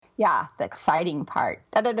Yeah, the exciting part.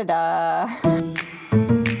 Da da da da.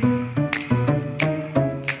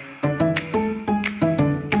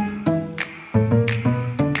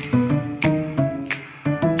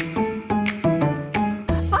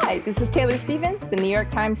 Hi, this is Taylor Stevens, the New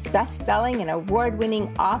York Times best-selling and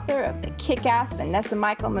award-winning author of the kick-ass Vanessa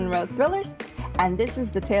Michael Monroe thrillers. And this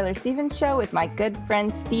is the Taylor Stevens Show with my good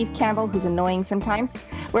friend Steve Campbell, who's annoying sometimes,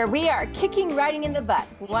 where we are kicking writing in the butt,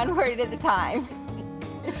 one word at a time.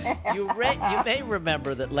 You may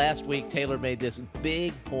remember that last week Taylor made this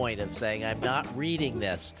big point of saying, I'm not reading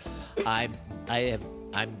this. I'm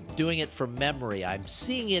doing it from memory. I'm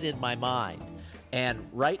seeing it in my mind. And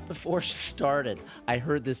right before she started, I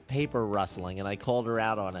heard this paper rustling, and I called her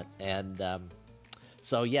out on it. And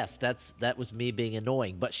so, yes, that was me being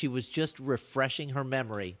annoying. But she was just refreshing her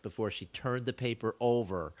memory before she turned the paper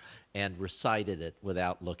over and recited it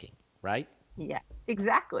without looking, right? Yeah,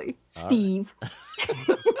 exactly. Steve.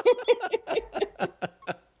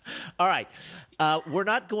 All right. We're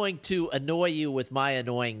not going to annoy you with my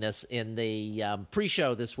annoyingness in the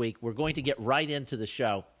pre-show this week. We're going to get right into the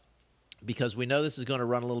show because we know this is going to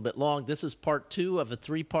run a little bit long. This is part 2 of a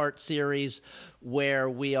 3-part series where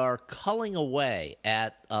we are culling away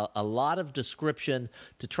at a lot of description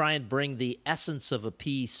to try and bring the essence of a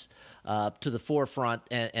piece to the forefront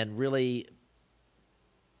and really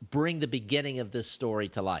bring the beginning of this story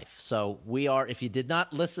to life. So we are, if you did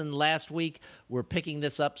not listen last week, we're picking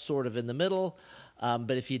this up sort of in the middle.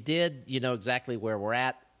 But if you did, you know exactly where we're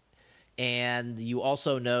at. And you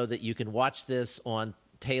also know that you can watch this on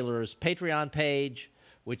Taylor's Patreon page,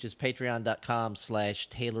 which is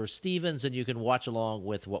patreon.com/Taylor Stevens, and you can watch along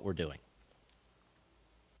with what we're doing.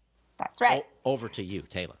 That's right. Over to you,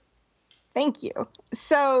 Taylor. Thank you.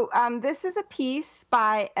 So this is a piece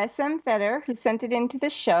by S.M. Feder, who sent it into the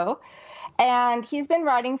show. And he's been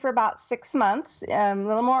writing for about 6 months, a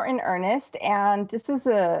little more in earnest. And this is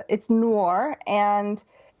it's noir. And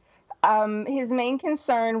his main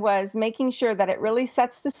concern was making sure that it really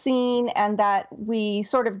sets the scene and that we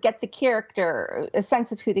sort of get the character, a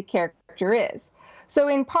sense of who the character is. So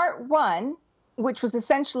in part 1, which was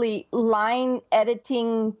essentially line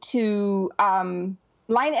editing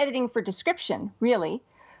for description, really,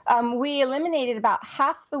 we eliminated about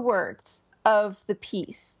half the words of the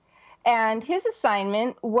piece. And his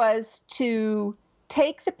assignment was to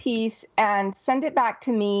take the piece and send it back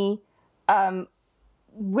to me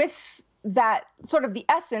with that sort of the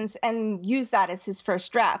essence and use that as his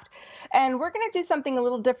first draft. And we're going to do something a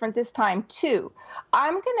little different this time, too.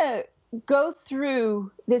 I'm going to go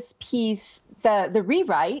through this piece, the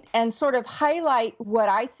rewrite, and sort of highlight what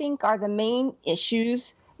I think are the main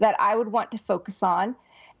issues that I would want to focus on.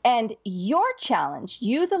 And your challenge,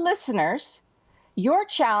 you the listeners, your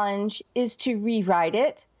challenge is to rewrite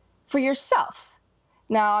it for yourself.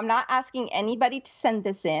 Now, I'm not asking anybody to send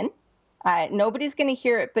this in. Nobody's going to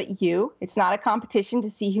hear it but you. It's not a competition to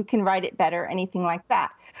see who can write it better or anything like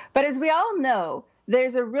that. But as we all know,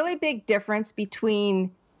 there's a really big difference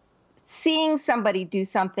between seeing somebody do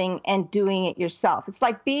something and doing it yourself. It's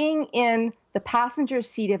like being in the passenger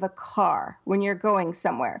seat of a car when you're going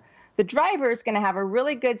somewhere. The driver is going to have a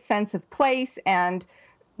really good sense of place and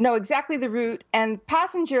know exactly the route, and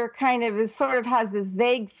passenger kind of has this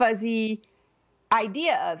vague, fuzzy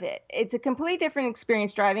idea of it. It's a completely different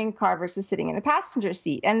experience driving a car versus sitting in the passenger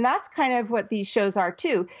seat. And that's kind of what these shows are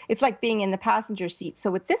too. It's like being in the passenger seat. So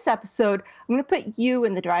with this episode, I'm going to put you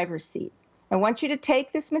in the driver's seat. I want you to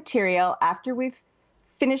take this material after we've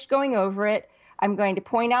finished going over it. I'm going to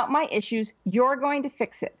point out my issues. You're going to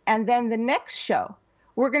fix it. And then the next show,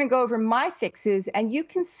 we're going to go over my fixes, and you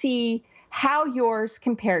can see how yours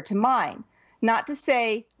compare to mine. Not to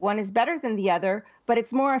say one is better than the other, but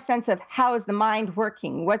it's more a sense of how is the mind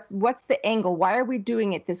working? What's the angle? Why are we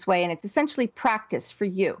doing it this way? And it's essentially practice for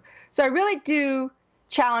you. So I really do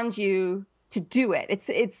challenge you to do it.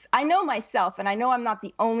 It's I know myself, and I know I'm not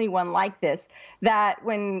the only one like this, that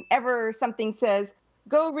whenever something says,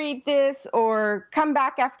 go read this or come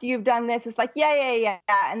back after you've done this, it's like, yeah.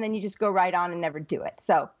 And then you just go right on and never do it.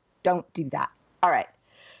 So don't do that. All right.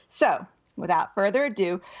 So without further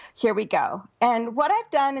ado, here we go. And what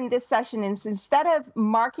I've done in this session is, instead of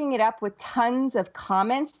marking it up with tons of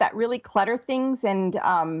comments that really clutter things and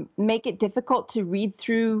make it difficult to read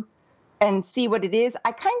through and see what it is,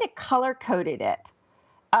 I kind of color-coded it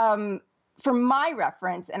for my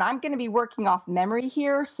reference. And I'm going to be working off memory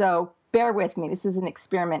here, so bear with me. This is an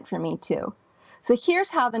experiment for me, too. So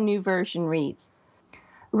here's how the new version reads.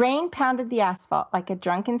 Rain pounded the asphalt like a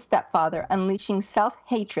drunken stepfather unleashing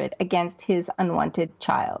self-hatred against his unwanted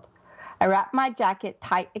child. I wrapped my jacket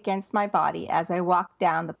tight against my body as I walked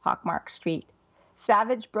down the pockmarked street.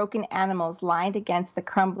 Savage, broken animals lined against the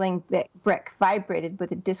crumbling brick vibrated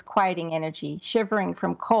with a disquieting energy, shivering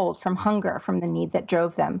from cold, from hunger, from the need that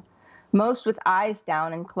drove them. Most with eyes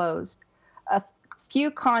down and closed. A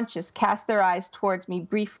few conscious cast their eyes towards me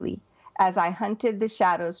briefly as I hunted the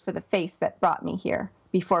shadows for the face that brought me here,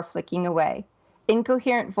 before flicking away.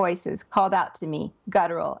 Incoherent voices called out to me,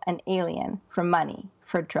 guttural and alien, for money,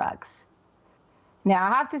 for drugs. Now, I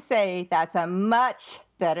have to say that's a much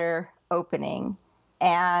better opening.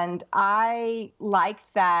 And I like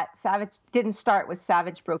that Savage didn't start with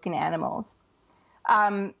savage, broken animals.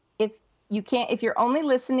 If you're only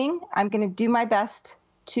listening, I'm going to do my best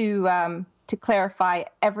to clarify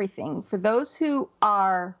everything. For those who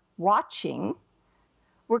are watching,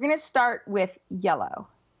 we're going to start with yellow.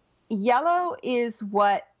 Yellow is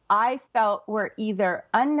what I felt were either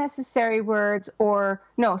unnecessary words or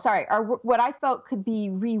what I felt could be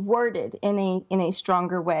reworded in a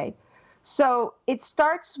stronger way. So it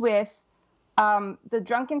starts with the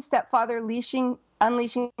drunken stepfather unleashing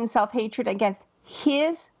self-hatred against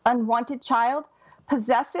his unwanted child.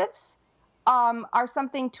 Possessives are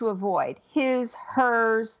something to avoid. His,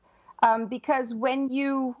 hers, because when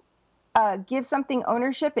you give something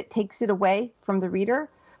ownership, it takes it away from the reader.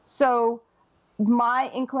 So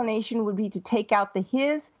my inclination would be to take out the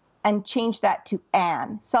his and change that to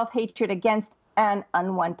an, self-hatred against an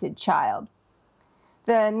unwanted child.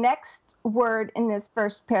 The next word in this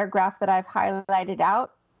first paragraph that I've highlighted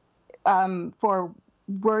out for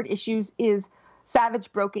word issues is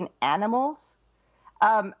savage, broken animals.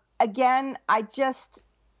 Again,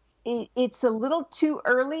 it's a little too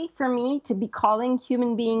early for me to be calling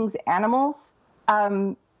human beings animals.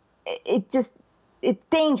 It's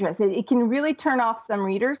dangerous. It can really turn off some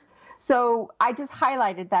readers. So I just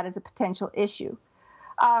highlighted that as a potential issue.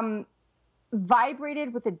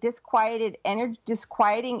 Vibrated with a disquieting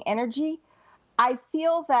energy. I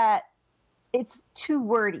feel that it's too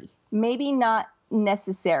wordy, maybe not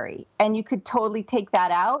necessary. And you could totally take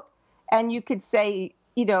that out. And you could say,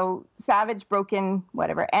 savage, broken,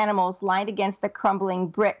 whatever, animals lined against the crumbling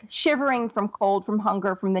brick, shivering from cold, from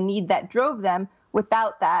hunger, from the need that drove them,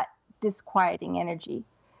 without that disquieting energy.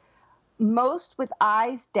 Most with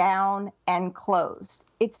eyes down and closed.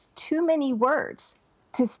 It's too many words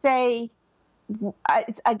to say.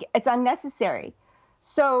 It's unnecessary.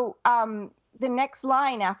 So the next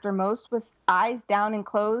line after most with eyes down and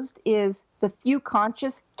closed is the few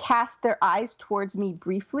conscious cast their eyes towards me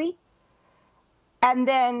briefly. And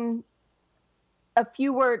then a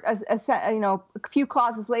few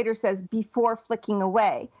clauses later says before flicking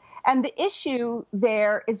away. And the issue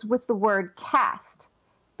there is with the word cast,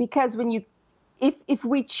 because if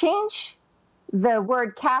we change the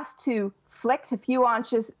word cast to flicked, a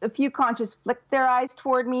few conscious flicked their eyes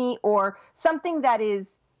toward me, or something that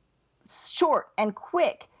is short and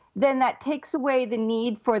quick, then that takes away the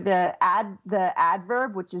need for the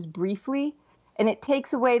adverb, which is briefly, and it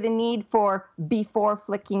takes away the need for before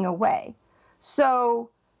flicking away. So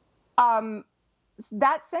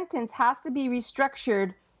that sentence has to be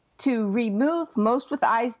restructured to remove most with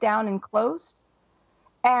eyes down and closed,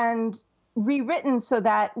 and rewritten so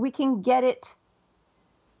that we can get it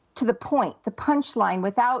to the point, the punchline,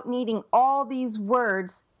 without needing all these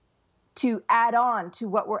words to add on to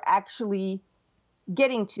what we're actually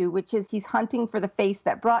getting to, which is he's hunting for the face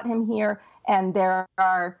that brought him here, and there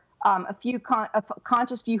are a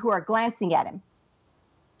conscious few who are glancing at him.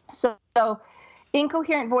 So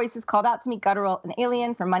incoherent voices called out to me, guttural and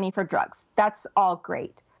alien, for money, for drugs. That's all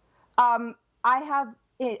great. I have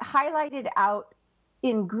it highlighted out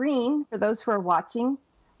in green, for those who are watching,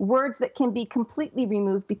 words that can be completely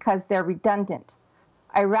removed because they're redundant.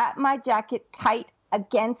 I wrap my jacket tight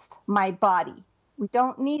against my body. We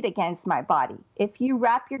don't need against my body. If you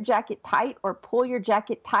wrap your jacket tight or pull your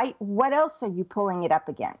jacket tight, what else are you pulling it up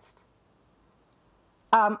against?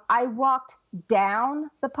 I walked down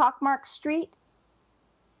the pockmarked street.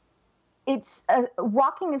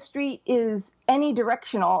 Walking a street is any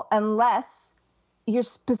directional unless you're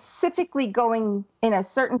specifically going in a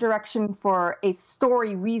certain direction for a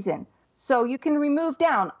story reason. So you can remove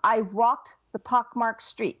down, I walked the pockmarked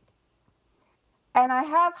street. And I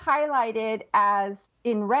have highlighted as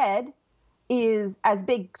in red is as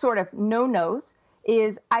big sort of no-nos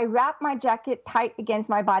is I wrap my jacket tight against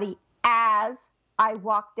my body as I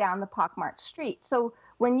walk down the pockmarked street. So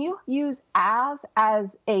when you use as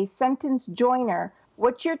a sentence joiner,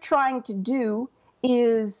 what you're trying to do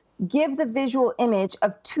is give the visual image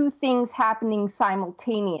of two things happening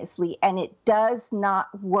simultaneously, and it does not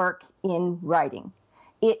work in writing.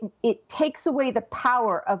 It takes away the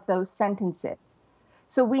power of those sentences.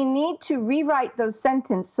 So we need to rewrite those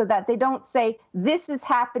sentences so that they don't say, this is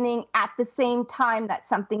happening at the same time that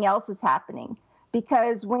something else is happening.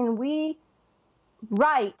 Because when we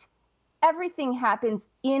write, everything happens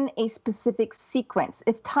in a specific sequence.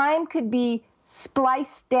 If time could be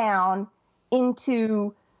spliced down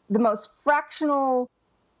into the most fractional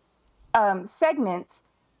segments,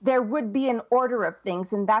 there would be an order of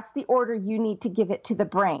things, and that's the order you need to give it to the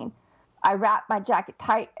brain. I wrap my jacket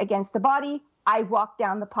tight against the body. I walk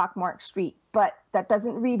down the pockmarked street, but that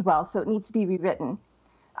doesn't read well, so it needs to be rewritten.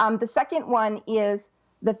 The second one is,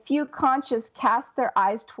 the few conscious cast their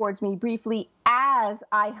eyes towards me briefly as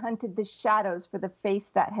I hunted the shadows for the face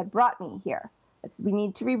that had brought me here. We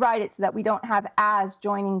need to rewrite it so that we don't have as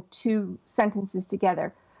joining two sentences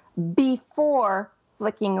together. Before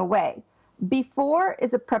flicking away. Before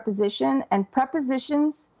is a preposition, and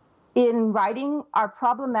prepositions in writing are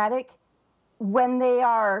problematic when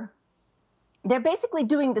they're basically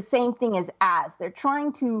doing the same thing as. They're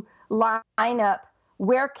trying to line up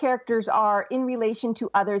where characters are in relation to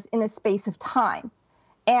others in a space of time.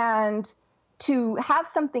 And to have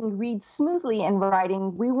something read smoothly in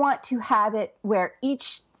writing, we want to have it where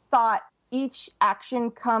each thought, each action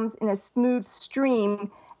comes in a smooth stream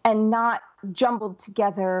and not jumbled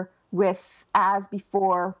together with as,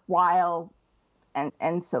 before, while,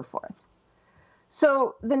 and so forth.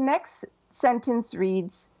 So the next sentence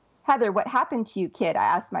reads, Heather, what happened to you, kid? I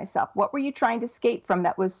asked myself. What were you trying to escape from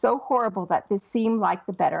that was so horrible that this seemed like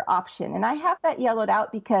the better option? And I have that yellowed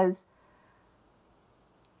out because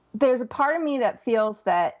there's a part of me that feels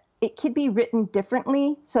that it could be written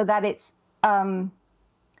differently so that it's,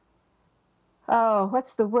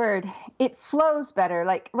 what's the word? It flows better.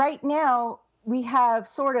 Like right now, we have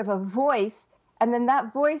sort of a voice, and then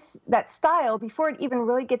that voice, that style, before it even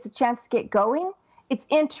really gets a chance to get going, it's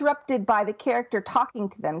interrupted by the character talking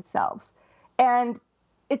to themselves. And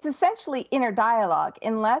it's essentially inner dialogue,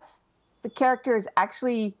 unless the character is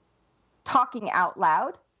actually talking out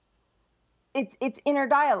loud. It's inner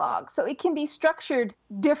dialogue. So it can be structured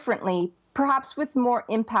differently, perhaps with more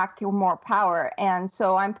impact or more power. And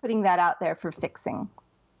so I'm putting that out there for fixing.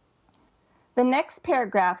 The next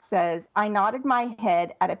paragraph says, I nodded my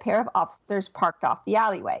head at a pair of officers parked off the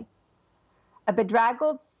alleyway. A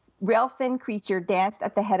bedraggled, rail-thin creature danced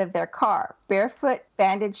at the head of their car, barefoot,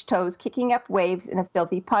 bandaged toes kicking up waves in a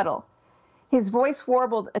filthy puddle. His voice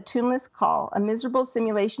warbled a tuneless call, a miserable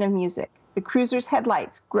simulation of music. The cruiser's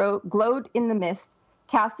headlights glowed in the mist,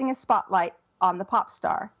 casting a spotlight on the pop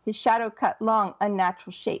star. His shadow cut long,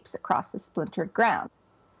 unnatural shapes across the splintered ground.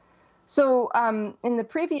 So in the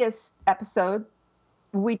previous episode,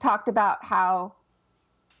 we talked about how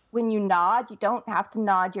when you nod, you don't have to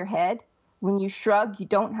nod your head. When you shrug, you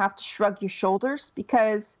don't have to shrug your shoulders,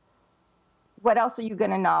 because what else are you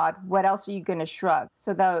going to nod? What else are you going to shrug?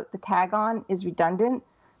 So the tag-on is redundant.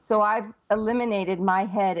 So I've eliminated my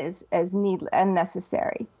head as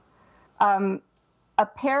unnecessary. A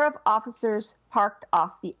pair of officers parked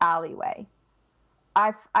off the alleyway.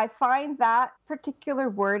 I find that particular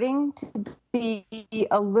wording to be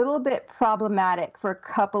a little bit problematic for a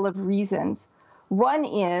couple of reasons. One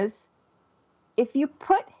is, if you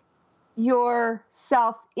put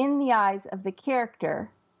yourself in the eyes of the character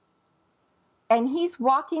and he's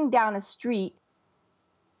walking down a street,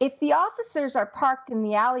 if the officers are parked in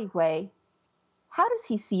the alleyway, how does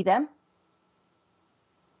he see them?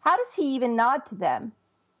 How does he even nod to them?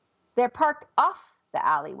 They're parked off the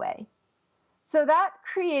alleyway. So that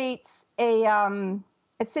creates a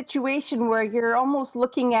situation where you're almost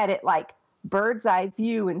looking at it like bird's eye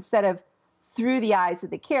view instead of through the eyes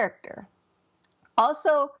of the character.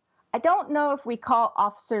 Also, I don't know if we call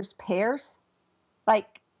officers pairs.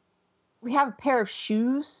 Like, we have a pair of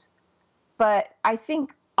shoes, but I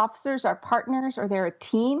think officers are partners or they're a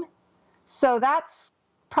team. So that's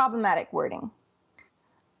problematic wording.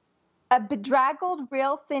 A bedraggled,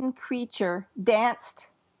 rail-thin creature danced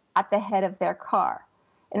at the head of their car.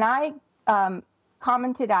 And I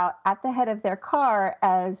commented out at the head of their car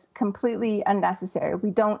as completely unnecessary.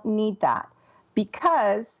 We don't need that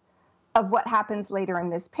because of what happens later in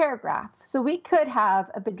this paragraph. So we could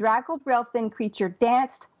have a bedraggled, rail-thin creature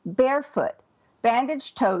danced barefoot,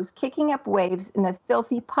 bandaged toes kicking up waves in a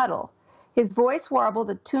filthy puddle. His voice warbled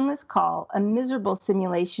a tuneless call, a miserable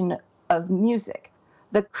simulation of music.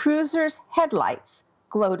 The cruiser's headlights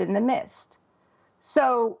glowed in the mist.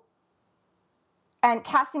 So, and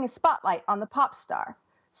casting a spotlight on the pop star.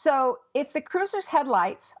 So if the cruiser's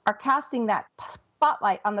headlights are casting that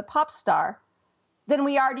spotlight on the pop star, then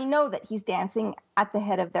we already know that he's dancing at the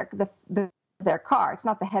head of their car. It's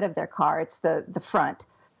not the head of their car, it's the front.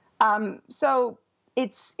 So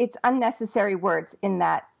it's unnecessary words in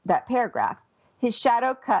that paragraph. His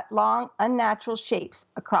shadow cut long, unnatural shapes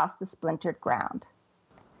across the splintered ground.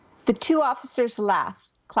 The two officers laughed,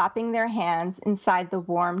 clapping their hands inside the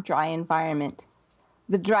warm, dry environment.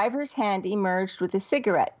 The driver's hand emerged with a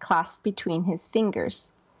cigarette clasped between his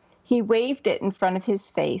fingers. He waved it in front of his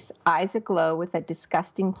face, eyes aglow with a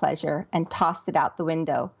disgusting pleasure, and tossed it out the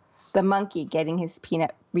window, the monkey getting his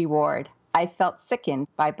peanut reward. I felt sickened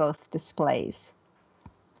by both displays.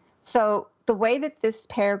 So the way that this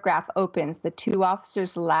paragraph opens, the two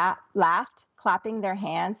officers laughed, clapping their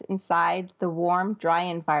hands inside the warm, dry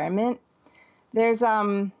environment. There's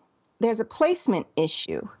a placement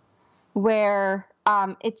issue where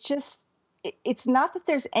it's not that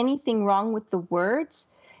there's anything wrong with the words.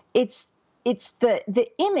 It's the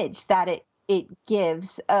image that it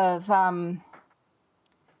gives of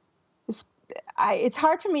it's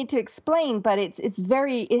hard for me to explain, but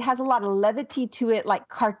it has a lot of levity to it, like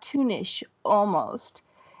cartoonish almost.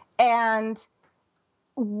 And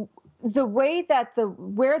the way that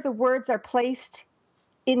where the words are placed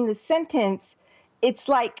in the sentence, it's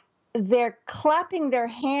like they're clapping their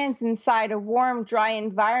hands inside a warm, dry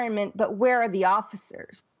environment, but where are the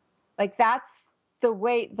officers? Like that's the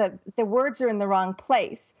way the words are in the wrong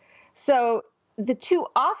place. So the two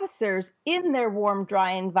officers in their warm,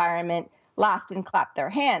 dry environment laughed and clapped their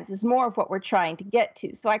hands is more of what we're trying to get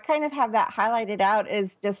to. So I kind of have that highlighted out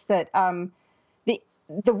as just that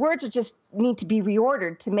the words are just need to be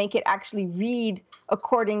reordered to make it actually read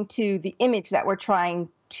according to the image that we're trying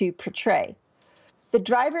to portray. The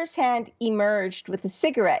driver's hand emerged with a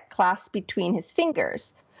cigarette clasped between his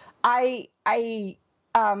fingers. I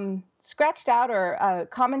scratched out or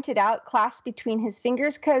commented out clasped between his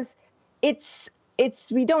fingers because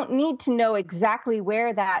we don't need to know exactly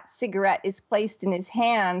where that cigarette is placed in his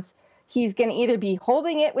hands. He's going to either be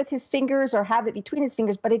holding it with his fingers or have it between his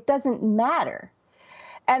fingers, but it doesn't matter.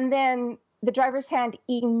 And then the driver's hand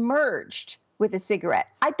emerged with a cigarette.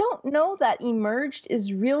 I don't know that emerged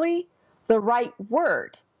is really the right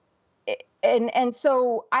word. And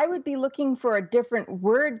so I would be looking for a different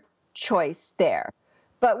word choice there.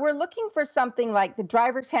 But we're looking for something like the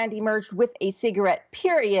driver's hand emerged with a cigarette,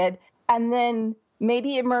 period, and then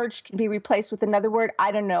maybe emerged can be replaced with another word.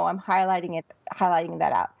 I don't know. I'm highlighting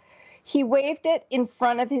that out. He waved it in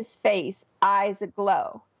front of his face, eyes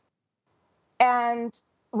aglow, and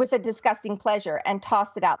with a disgusting pleasure, and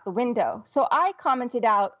tossed it out the window. So I commented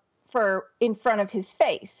out for in front of his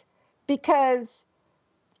face, because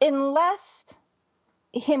unless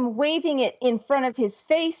him waving it in front of his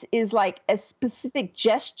face is like a specific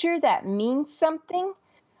gesture that means something,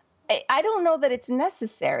 I don't know that it's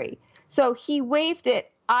necessary. So he waved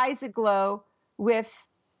it, eyes aglow,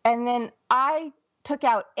 and then I took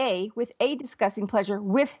out with a disgusting pleasure,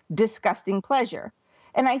 with disgusting pleasure.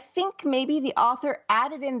 And I think maybe the author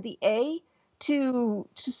added in the A to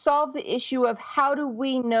solve the issue of how do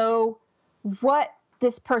we know what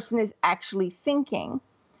this person is actually thinking.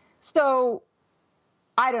 So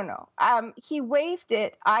I don't know. He waved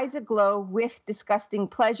it, eyes aglow, with disgusting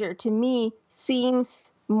pleasure, to me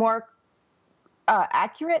seems more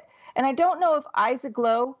accurate. And I don't know if eyes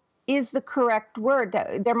aglow is the correct word.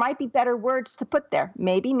 There might be better words to put there.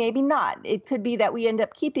 Maybe, maybe not. It could be that we end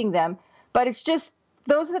up keeping them. But it's just,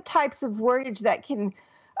 those are the types of wordage that can,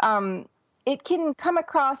 it can come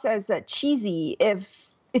across as cheesy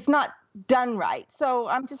if not done right. So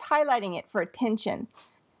I'm just highlighting it for attention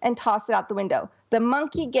and toss it out the window. The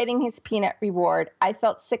monkey getting his peanut reward. I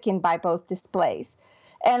felt sickened by both displays.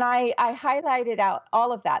 And I highlighted out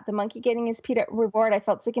all of that. The monkey getting his peanut reward. I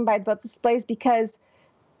felt sickened by both displays because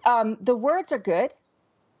the words are good,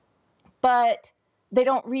 but they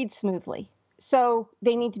don't read smoothly. So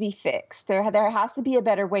they need to be fixed. There has to be a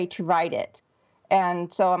better way to write it.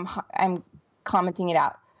 And so I'm commenting it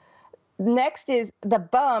out. Next is the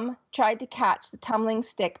bum tried to catch the tumbling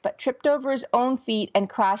stick, but tripped over his own feet and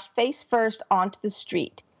crashed face first onto the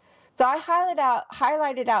street. So I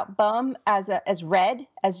highlighted out bum as red,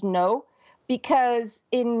 as no, because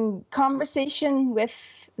in conversation with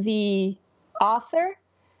the author,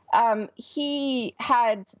 he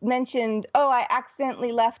had mentioned, I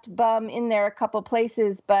accidentally left bum in there a couple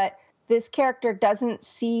places, but this character doesn't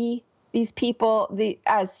see these people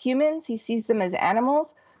as humans. He sees them as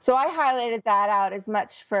animals. So I highlighted that out as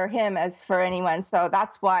much for him as for anyone. So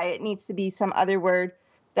that's why it needs to be some other word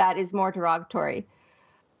that is more derogatory.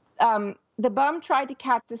 The bum tried to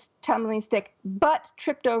catch this tumbling stick, but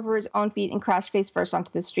tripped over his own feet and crashed face first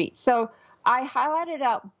onto the street. So I highlighted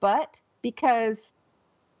out but because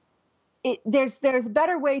there's a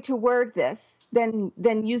better way to word this than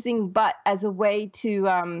using but as a way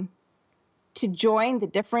to to join the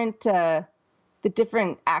different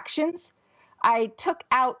actions, I took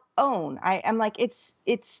out own. I'm like,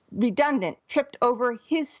 it's redundant. Tripped over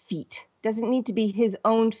his feet. Doesn't need to be his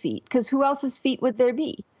own feet, because who else's feet would there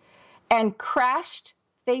be? And crashed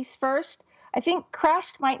face first. I think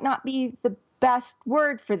crashed might not be the best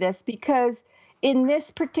word for this, because in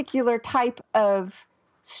this particular type of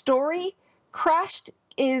story, crashed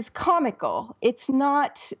is comical. It's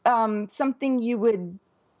not something you would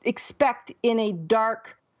expect in a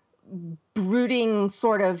dark, brooding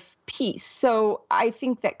sort of piece. So I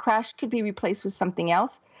think that crashed could be replaced with something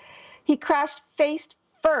else. He crashed face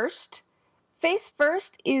first. Face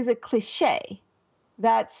first is a cliche.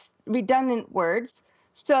 That's redundant words.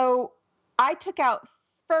 So I took out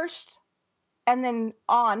first and then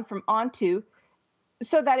on from onto,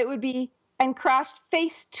 so that it would be and crashed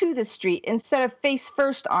face to the street instead of face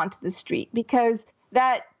first onto the street, because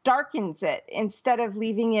that darkens it instead of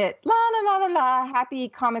leaving it la la la la la, happy,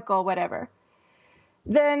 comical, whatever.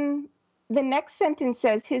 Then the next sentence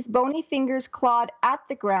says, his bony fingers clawed at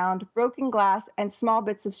the ground, broken glass and small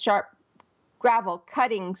bits of sharp gravel,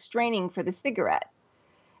 cutting, straining for the cigarette.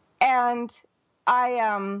 And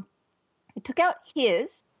I took out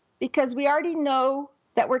his, because we already know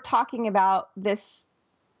that we're talking about this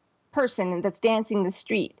person that's dancing the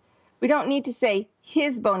street. We don't need to say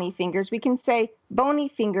his bony fingers. We can say bony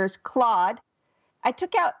fingers clawed. I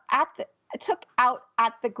took out at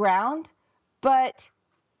the ground, but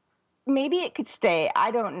maybe it could stay.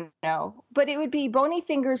 I don't know. But it would be bony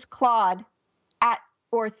fingers clawed at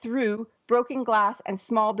or through broken glass and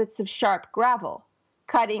small bits of sharp gravel,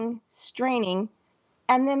 cutting, straining.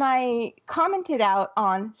 And then I commented out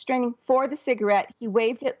on straining for the cigarette. He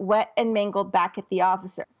waved it wet and mangled back at the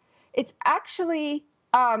officer. It's actually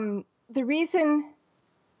the reason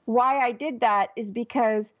why I did that is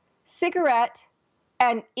because cigarette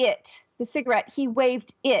and the cigarette, he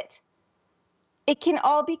waved it. It can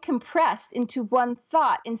all be compressed into one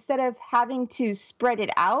thought instead of having to spread it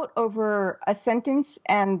out over a sentence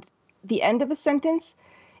and the end of a sentence.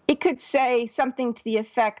 It could say something to the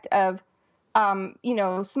effect of,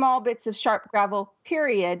 small bits of sharp gravel,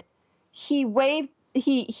 period. He waved,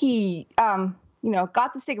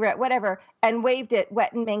 got the cigarette, whatever, and waved it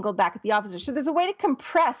wet and mangled back at the officer. So there's a way to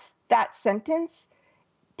compress that sentence,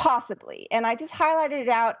 possibly. And I just highlighted it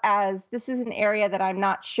out as this is an area that I'm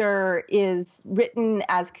not sure is written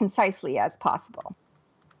as concisely as possible.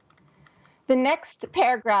 The next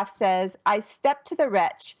paragraph says, I stepped to the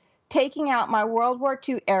wretch, taking out my World War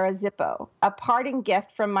II era Zippo, a parting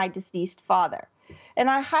gift from my deceased father. And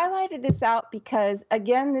I highlighted this out because,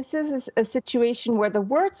 again, this is a situation where the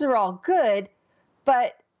words are all good,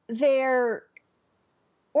 but they're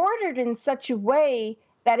ordered in such a way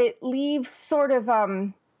that it leaves sort of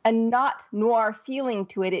a not noir feeling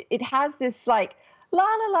to it. It has this like la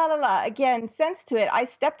la la la la, again, sense to it. I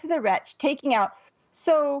stepped to the wretch, taking out.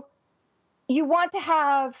 So you want to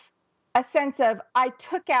have a sense of, I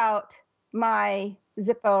took out my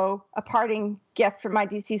Zippo, a parting gift from my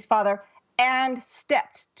deceased father, and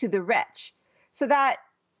stepped to the wretch, so that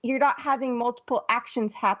you're not having multiple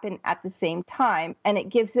actions happen at the same time, and it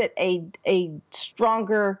gives it a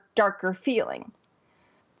stronger, darker feeling.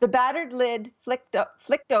 The battered lid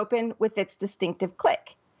flicked open with its distinctive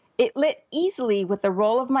click. It lit easily with a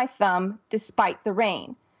roll of my thumb, despite the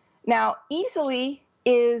rain. Now, easily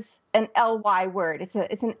is an ly word.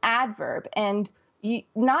 It's an adverb, and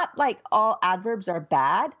not like all adverbs are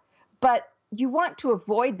bad, but you want to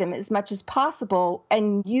avoid them as much as possible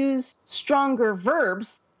and use stronger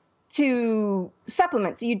verbs to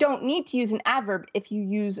supplement. So you don't need to use an adverb if you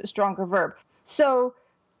use a stronger verb. So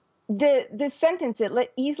the sentence, it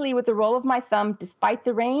lit easily with the roll of my thumb despite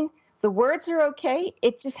the rain, the words are okay.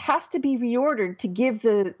 It just has to be reordered to give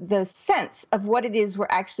the sense of what it is we're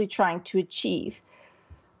actually trying to achieve.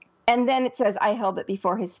 And then it says, I held it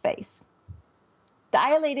before his face.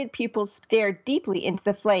 Dilated pupils stared deeply into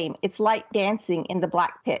the flame, its light dancing in the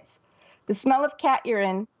black pits. The smell of cat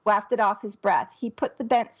urine wafted off his breath. He put the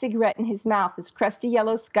bent cigarette in his mouth as crusty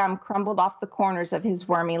yellow scum crumbled off the corners of his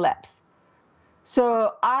wormy lips.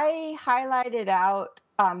 So I highlighted out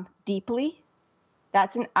deeply.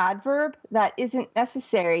 That's an adverb that isn't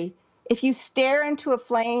necessary. If you stare into a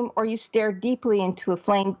flame or you stare deeply into a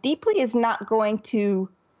flame, deeply is not going to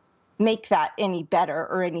make that any better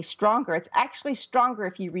or any stronger. It's actually stronger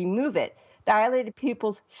if you remove it. Dilated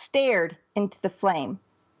pupils stared into the flame.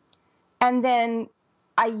 And then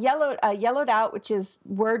I yellowed out, which is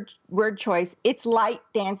word choice, it's light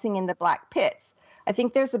dancing in the black pits. I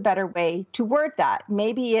think there's a better way to word that.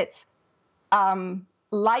 Maybe it's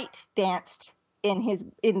light danced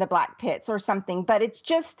in the black pits or something, but it's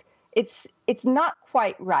it's not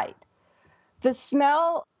quite right. The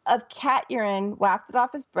smell of cat urine wafted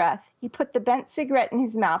off his breath. He put the bent cigarette in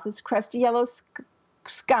his mouth. His crusty yellow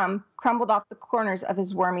scum crumbled off the corners of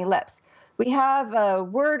his wormy lips. We have a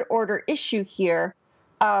word order issue here.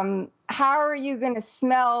 How are you going to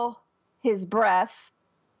smell his breath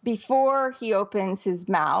before he opens his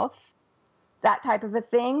mouth? That type of a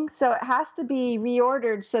thing. So it has to be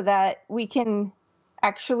reordered so that we can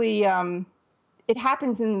actually, it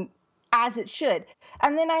happens as it should.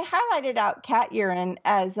 And then I highlighted out cat urine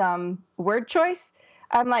as word choice.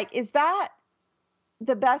 I'm like, is that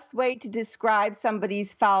the best way to describe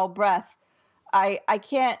somebody's foul breath? I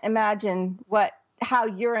can't imagine how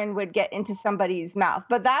urine would get into somebody's mouth.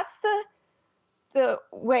 But that's the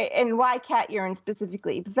way, and why cat urine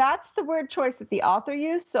specifically. That's the word choice that the author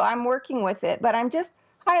used, so I'm working with it. But I'm just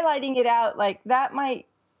highlighting it out, like that might,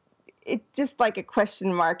 it's just like a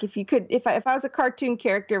question mark. If I was a cartoon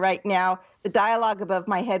character right now, the dialogue above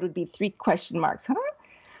my head would be 3 question marks, huh?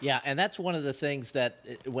 Yeah, and that's one of the things that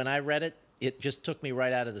when I read it, it just took me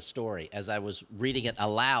right out of the story. As I was reading it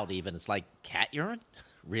aloud even, it's like, cat urine?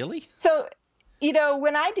 Really? So,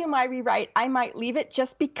 when I do my rewrite, I might leave it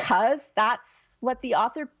just because that's what the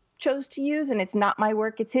author chose to use, and it's not my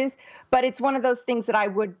work, it's his. But it's one of those things that I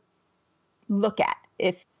would look at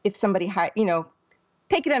if somebody,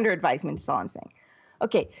 take it under advisement is all I'm saying.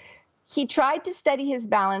 Okay. He tried to steady his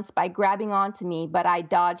balance by grabbing onto me, but I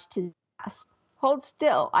dodged his ass. Hold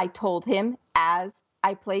still, I told him as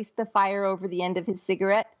I placed the fire over the end of his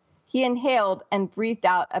cigarette. He inhaled and breathed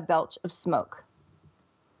out a belch of smoke.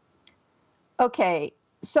 Okay,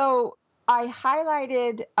 so I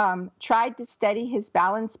highlighted tried to steady his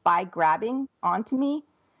balance by grabbing onto me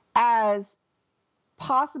as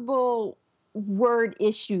possible word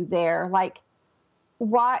issue there. Like,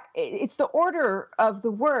 why? It's the order of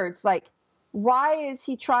the words. Like, why is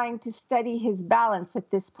he trying to steady his balance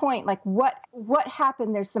at this point? Like, what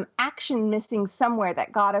happened? There's some action missing somewhere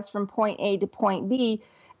that got us from point A to point B,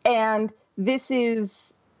 and this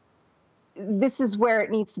is where it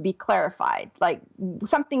needs to be clarified. Like,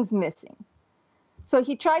 something's missing. So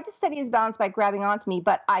he tried to steady his balance by grabbing onto me,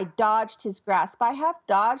 but I dodged his grasp. I have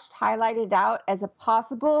dodged highlighted out as a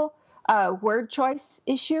possible word choice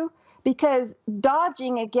issue, because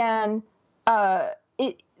dodging, again,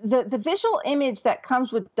 the visual image that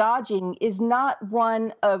comes with dodging is not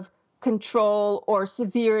one of control or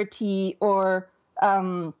severity or,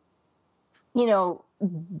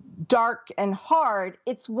 dark and hard.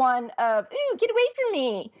 It's one of, ooh, get away from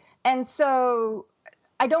me. And so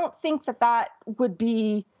I don't think that would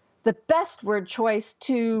be the best word choice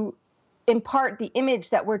to impart the image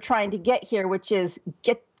that we're trying to get here, which is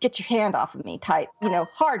get your hand off of me type,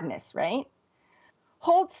 hardness, right?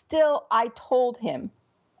 Hold still, I told him.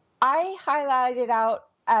 I highlighted out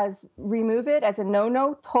as remove it as a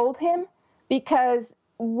no, told him, because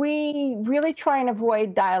we really try and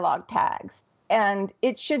avoid dialogue tags. And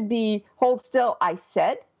it should be hold still, I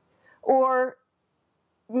said, or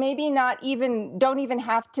maybe don't even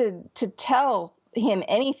have to tell him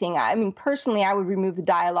anything. I mean, personally, I would remove the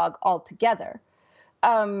dialogue altogether.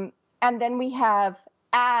 And then we have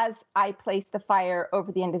as I placed the fire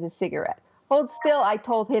over the end of the cigarette. Hold still, I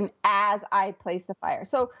told him as I placed the fire.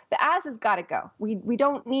 So the as has got to go. We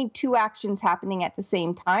don't need 2 actions happening at the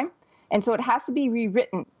same time. And so it has to be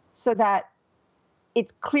rewritten so that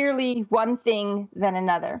it's clearly one thing then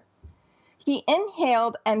another. He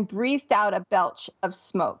inhaled and breathed out a belch of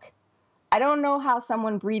smoke. I don't know how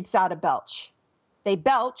someone breathes out a belch. They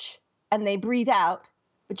belch and they breathe out,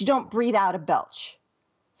 but you don't breathe out a belch.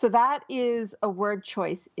 So that is a word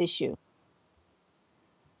choice issue.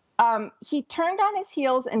 He turned on his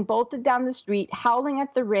heels and bolted down the street, howling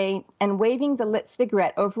at the rain and waving the lit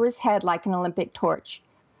cigarette over his head like an Olympic torch.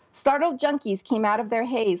 Startled junkies came out of their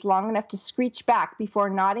haze long enough to screech back before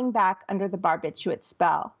nodding back under the barbiturate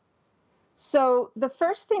spell. So the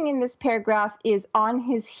first thing in this paragraph is on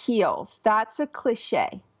his heels. That's a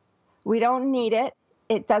cliche. We don't need it.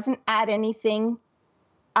 It doesn't add anything.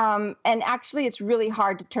 And actually, it's really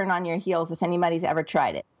hard to turn on your heels if anybody's ever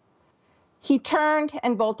tried it. He turned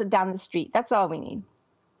and bolted down the street. That's all we need.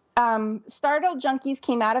 Startled junkies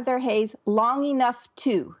came out of their haze long enough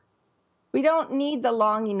to. We don't need the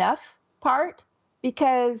long enough part,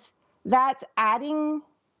 because that's adding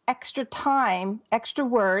extra time, extra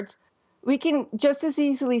words. We can just as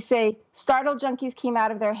easily say startled junkies came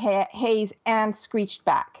out of their haze and screeched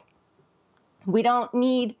back. We don't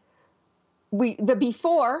need, the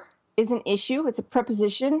before is an issue. It's a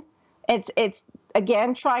preposition. It's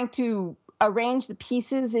again trying to arrange the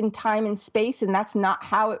pieces in time and space, and that's not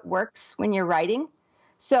how it works when you're writing.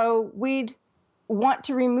 So we'd want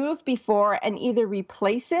to remove before and either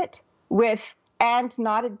replace it with and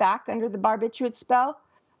knotted back under the barbiturate spell,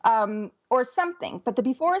 or something. But the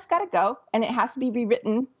before has got to go, and it has to be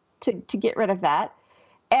rewritten to get rid of that.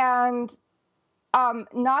 And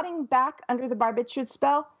knotting back under the barbiturate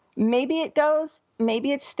spell, maybe it goes,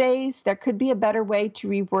 maybe it stays. There could be a better way to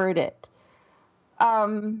reword it.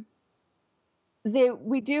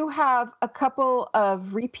 We do have a couple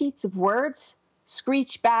of repeats of words,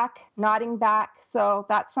 screech back, nodding back. So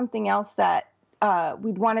that's something else that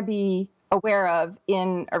we'd want to be aware of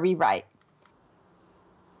in a rewrite.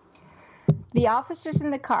 The officers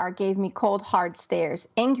in the car gave me cold, hard stares,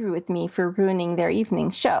 angry with me for ruining their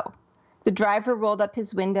evening show. The driver rolled up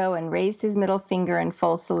his window and raised his middle finger in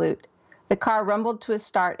full salute. The car rumbled to a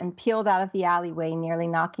start and peeled out of the alleyway, nearly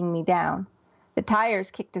knocking me down. The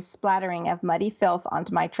tires kicked a splattering of muddy filth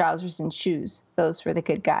onto my trousers and shoes. Those were the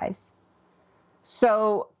good guys.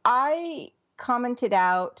 So I commented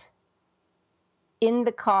out in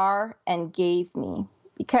the car and gave me,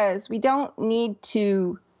 because we don't need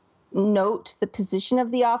to note the position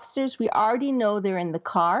of the officers. We already know they're in the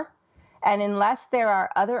car. And unless there are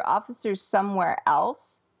other officers somewhere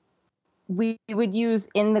else, we would use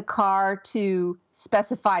in the car to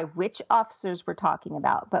specify which officers we're talking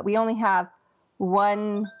about. But we only have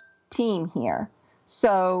one team here.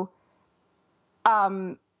 So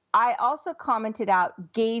I also commented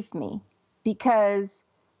out gave me, because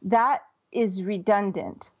that is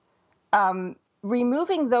redundant.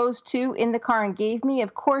 Removing those two in the car and gave me,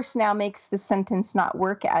 of course, now makes the sentence not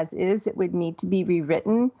work as is. It would need to be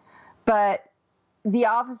rewritten. But the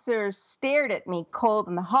officers stared at me cold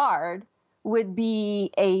and hard would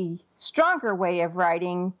be a stronger way of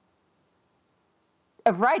writing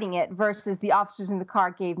it versus the officers in the car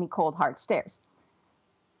gave me cold, hard stares.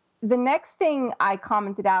 The next thing I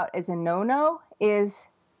commented out as a no-no is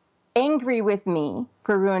angry with me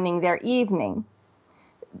for ruining their evening.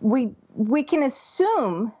 We can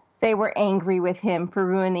assume they were angry with him for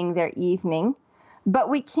ruining their evening, but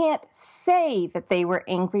we can't say that they were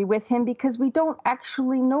angry with him because we don't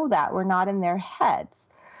actually know that. We're not in their heads.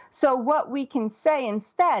 So what we can say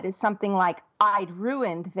instead is something like, I'd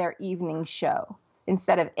ruined their evening show,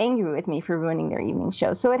 instead of angry with me for ruining their evening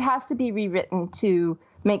show. So it has to be rewritten to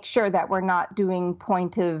make sure that we're not doing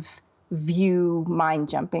point of view mind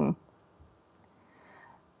jumping.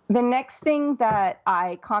 The next thing that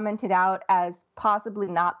I commented out as possibly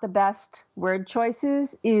not the best word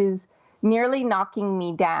choices is nearly knocking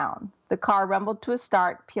me down. The car rumbled to a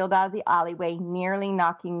start, peeled out of the alleyway, nearly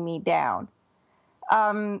knocking me down.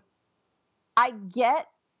 I get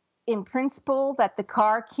in principle that the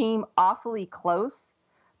car came awfully close,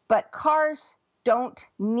 but cars don't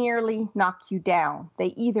nearly knock you down. They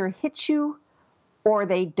either hit you or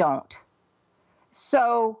they don't.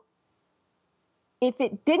 So if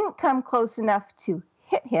it didn't come close enough to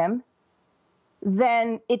hit him,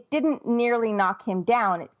 then it didn't nearly knock him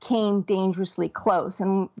down. It came dangerously close.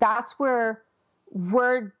 And that's where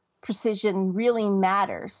word precision really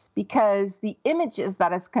matters, because the images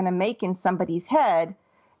that it's going to make in somebody's head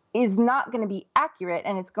is not going to be accurate,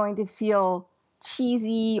 and it's going to feel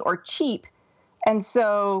cheesy or cheap. And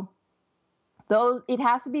so it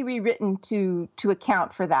has to be rewritten to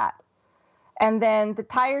account for that. And then the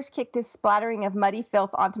tires kicked a splattering of muddy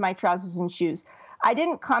filth onto my trousers and shoes. I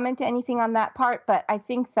didn't comment anything on that part, but I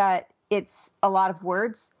think that it's a lot of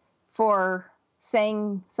words for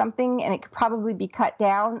saying something, and it could probably be cut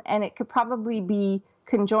down, and it could probably be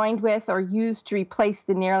conjoined with or used to replace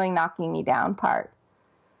the nearly knocking me down part.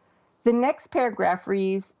 The next paragraph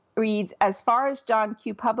reads, as far as John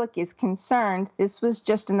Q. Public is concerned, this was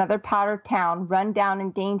just another powder town, run down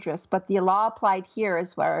and dangerous, but the law applied here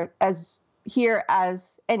as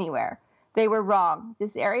anywhere. They were wrong.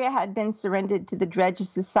 This area had been surrendered to the dredge of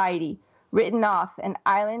society, written off, an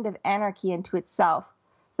island of anarchy into itself.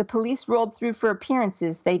 The police rolled through for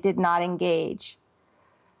appearances. They did not engage.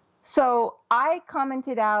 So I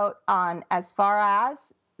commented out on as far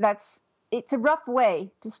as, it's a rough way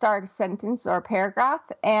to start a sentence or a paragraph,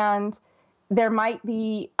 and there might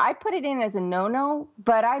be, I put it in as a no-no,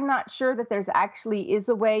 but I'm not sure that there's actually is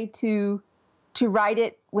a way to write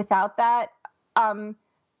it without that,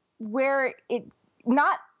 where it,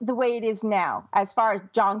 not the way it is now, as far as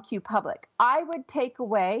John Q. Public. I would take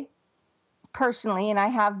away, personally, and I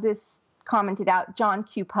have this commented out, John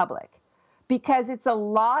Q. Public, because it's a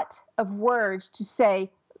lot of words to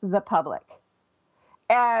say the public.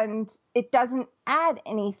 And it doesn't add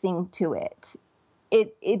anything to it.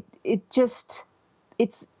 It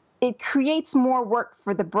creates more work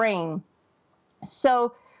for the brain.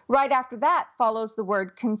 So right after that follows the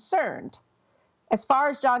word concerned. as far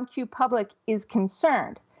as John Q. Public is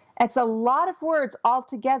concerned. It's a lot of words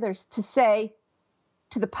altogether to say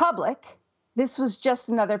to the public, this was just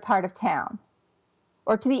another part of town.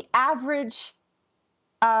 Or to the average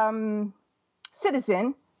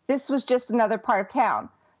citizen, this was just another part of town.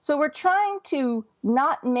 So we're trying to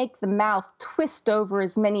not make the mouth twist over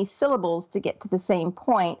as many syllables to get to the same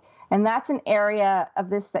point. And that's an area of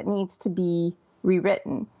this that needs to be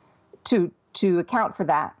rewritten to account for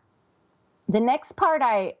that. The next part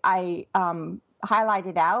I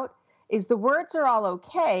highlighted out is the words are all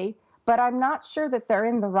okay, but I'm not sure that they're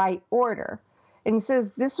in the right order. And it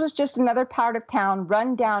says, this was just another part of town,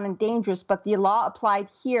 run down and dangerous, but the law applied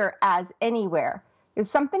here as anywhere. There's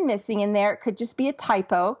something missing in there. It could just be a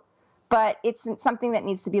typo, but it's something that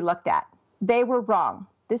needs to be looked at. They were wrong.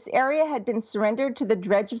 This area had been surrendered to the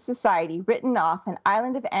dredge of society, written off, an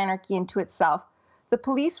island of anarchy into itself. The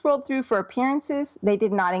police rolled through for appearances. They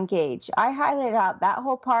did not engage. I highlighted out that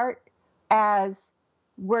whole part as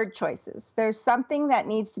word choices. There's something that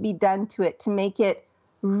needs to be done to it to make it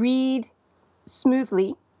read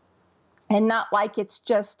smoothly and not like it's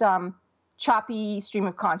just choppy stream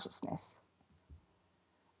of consciousness.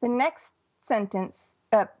 The next sentence,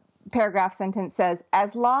 paragraph sentence says,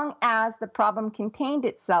 as long as the problem contained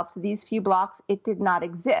itself to these few blocks, it did not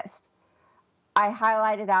exist. I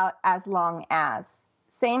highlighted out as long as.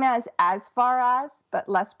 Same as far as, but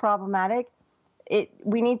less problematic.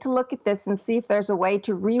 We need to look at this and see if there's a way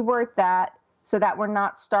to reword that so that we're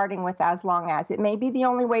not starting with as long as. It may be the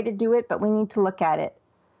only way to do it, but we need to look at it.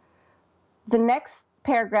 The next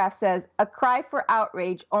paragraph says, a cry for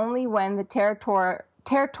outrage only when the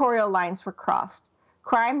territorial lines were crossed.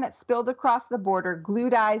 Crime that spilled across the border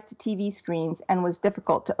glued eyes to TV screens and was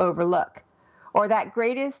difficult to overlook. Or that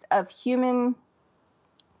greatest of human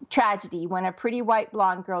tragedy when a pretty white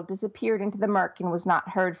blonde girl disappeared into the murk and was not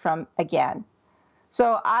heard from again.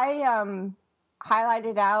 So I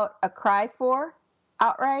highlighted out a cry for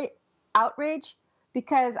outright outrage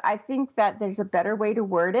because I think that there's a better way to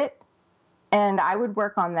word it, and I would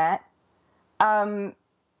work on that.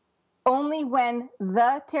 Only when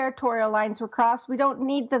the territorial lines were crossed. We don't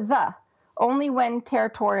need the. Only when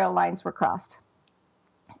territorial lines were crossed.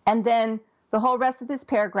 And then the whole rest of this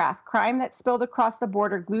paragraph, crime that spilled across the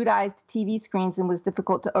border glued eyes to TV screens and was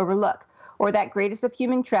difficult to overlook. Or that greatest of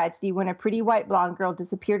human tragedy when a pretty white blonde girl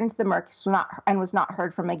disappeared into the murk and was not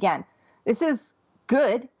heard from again. This is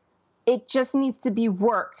good. It just needs to be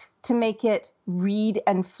worked to make it read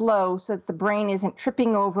and flow so that the brain isn't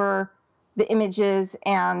tripping over the images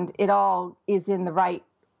and it all is in the right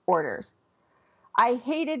orders. I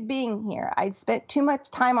hated being here. I'd spent too much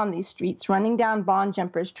time on these streets, running down bond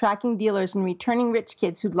jumpers, tracking dealers, and returning rich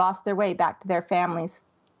kids who'd lost their way back to their families.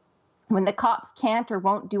 When the cops can't or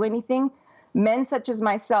won't do anything, men such as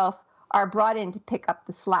myself are brought in to pick up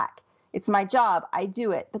the slack. It's my job. I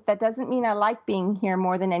do it. But that doesn't mean I like being here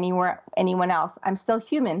more than anyone else. I'm still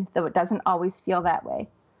human, though it doesn't always feel that way.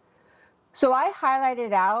 So I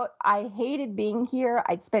highlighted out, I hated being here.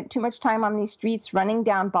 I'd spent too much time on these streets, running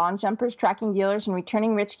down bond jumpers, tracking dealers, and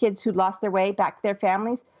returning rich kids who'd lost their way back to their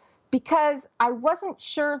families, because I wasn't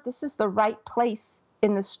sure this is the right place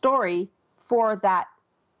in the story for that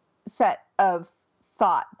set of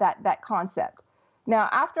thought, that concept. Now,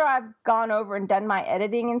 after I've gone over and done my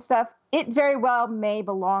editing and stuff, it very well may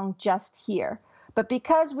belong just here. But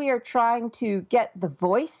because we are trying to get the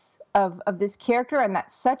voice of this character, and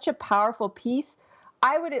that's such a powerful piece,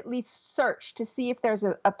 I would at least search to see if there's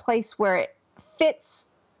a place where it fits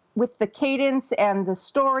with the cadence and the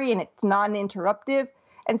story and it's non-interruptive,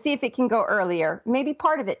 and see if it can go earlier. Maybe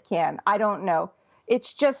part of it can. I don't know.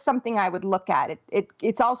 It's just something I would look at.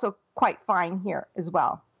 It's also quite fine here as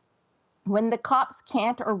well. When the cops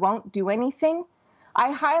can't or won't do anything,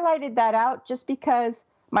 I highlighted that out just because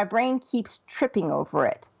my brain keeps tripping over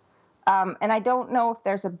it. And I don't know if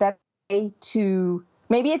there's a better way to,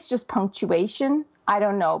 maybe it's just punctuation. I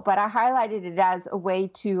don't know, but I highlighted it as a way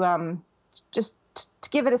to just to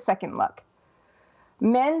give it a second look.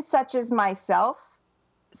 Men such as myself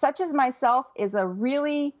is a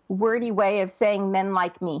really wordy way of saying men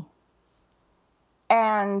like me.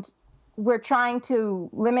 And we're trying to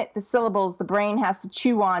limit the syllables the brain has to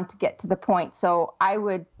chew on to get to the point. So I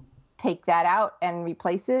would take that out and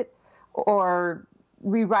replace it or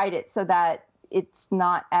rewrite it so that it's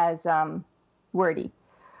not as wordy.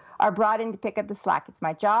 Are brought in to pick up the slack. It's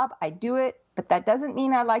my job. I do it, but that doesn't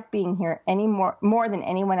mean I like being here more than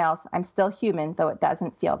anyone else. I'm still human, though it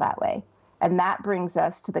doesn't feel that way. And that brings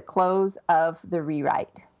us to the close of the rewrite.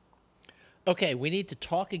 Okay, we need to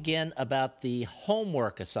talk again about the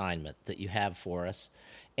homework assignment that you have for us.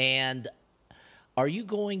 And Are you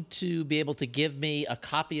going to be able to give me a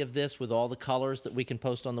copy of this with all the colors that we can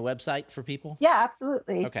post on the website for people? Yeah,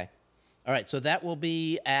 absolutely. Okay. All right. So that will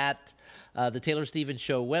be at the Taylor Stevens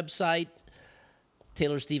Show website,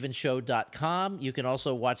 TaylorStevensShow.com. You can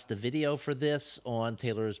also watch the video for this on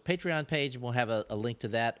Taylor's Patreon page, and we'll have a link to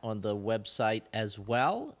that on the website as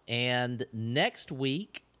well. And next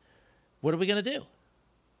week, what are we going to do?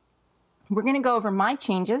 We're going to go over my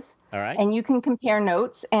changes. All right. And you can compare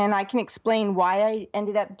notes, and I can explain why I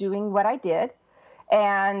ended up doing what I did.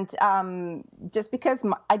 And just because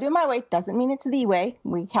I do it my way doesn't mean it's the way.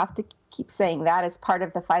 We have to keep saying that as part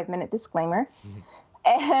of the 5-minute disclaimer. Mm-hmm.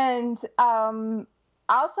 And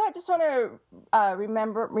also, I just want to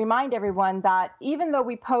remind everyone that even though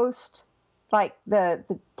we post like the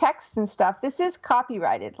text and stuff, this is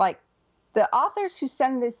copyrighted. Like the authors who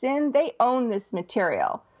send this in, they own this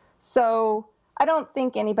material. So I don't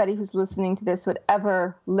think anybody who's listening to this would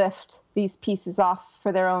ever lift these pieces off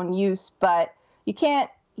for their own use, but you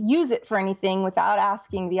can't use it for anything without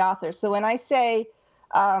asking the author. So when I say,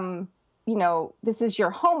 this is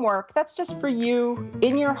your homework, that's just for you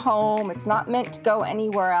in your home. It's not meant to go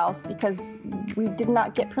anywhere else because we did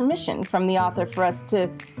not get permission from the author for us to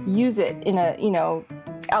use it in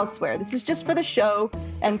elsewhere. This is just for the show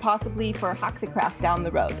and possibly for Hack the Craft down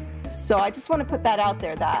the road. So I just want to put that out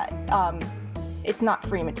there that it's not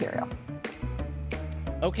free material.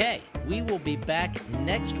 Okay, we will be back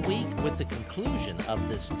next week with the conclusion of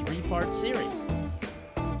this 3-part series.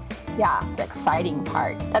 Yeah, the exciting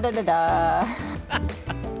part. Da-da-da-da.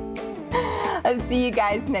 I'll see you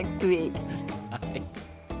guys next week.